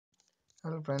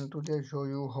Hello friend, today I show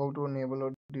you how to enable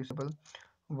or disable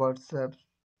WhatsApp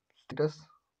status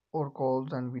or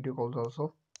calls and video calls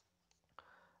also.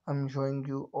 I'm showing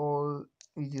you all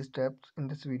easy steps in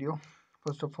this video.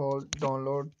 First of all,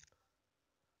 download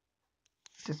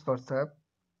this WhatsApp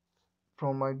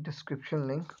from my description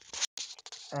link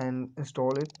and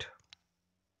install it.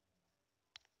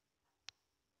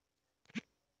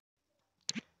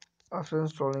 After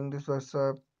installing this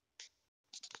WhatsApp,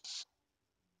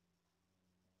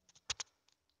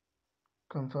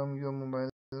 confirm your mobile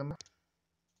number.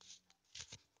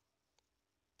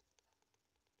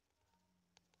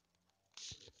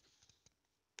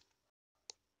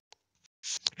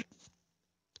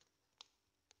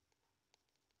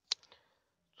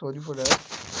 Sorry for that.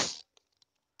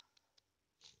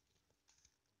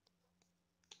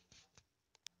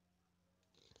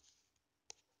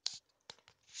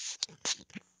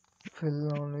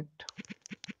 Fill on it.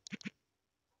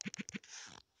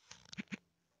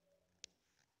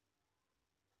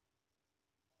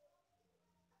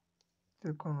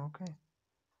 Click on OK.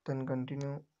 Then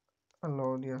continue.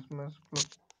 Allow the SMS block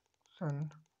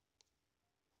send.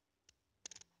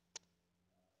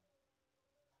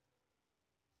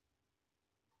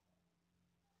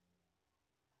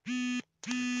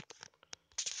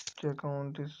 Check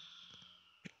on this.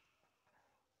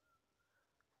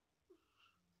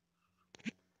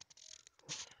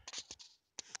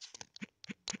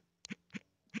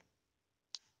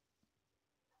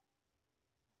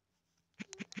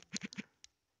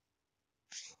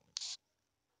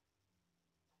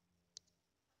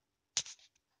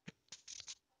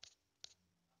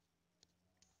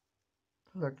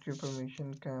 Select your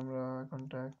permission, camera,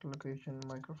 contact, location,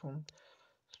 microphone,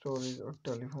 storage or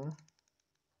telephone.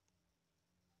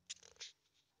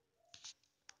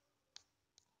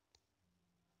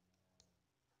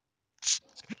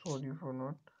 Sorry for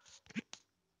not.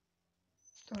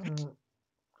 Then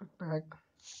click back,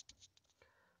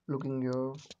 looking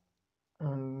here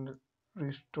and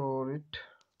restore it.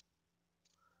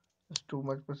 It's too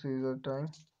much procedure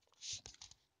time.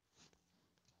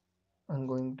 I'm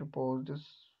going to pause this.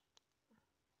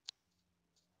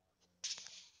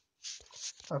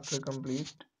 After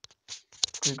complete,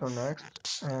 click on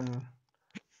next and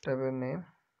type your name.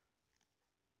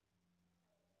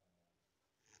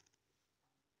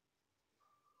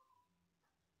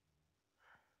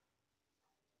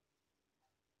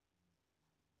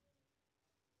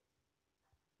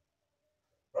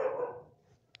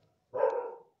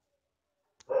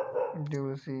 You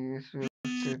will see your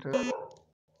status.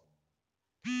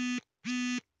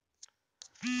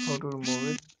 How to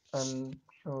remove it and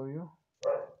show you.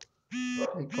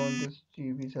 Click on this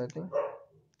GB setting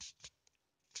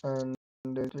and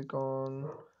click on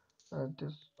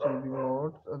this GB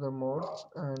mode, other mode,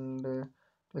 and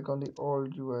click on the all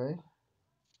UI.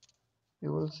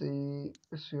 You will see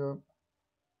it's your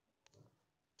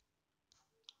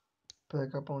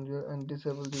backup on here and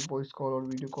disable the voice call or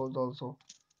video calls also.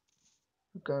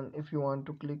 You can, if you want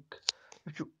to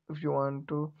if you want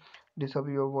to disable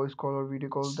your voice call or video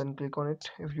call, then click on it.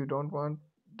 If you don't want,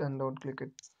 then don't click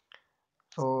it.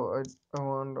 So I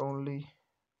want only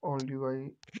all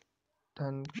UI,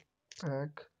 then back.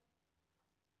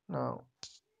 Now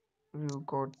you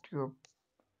got your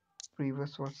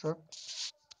previous WhatsApp.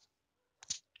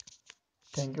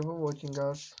 Thank you for watching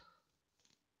us.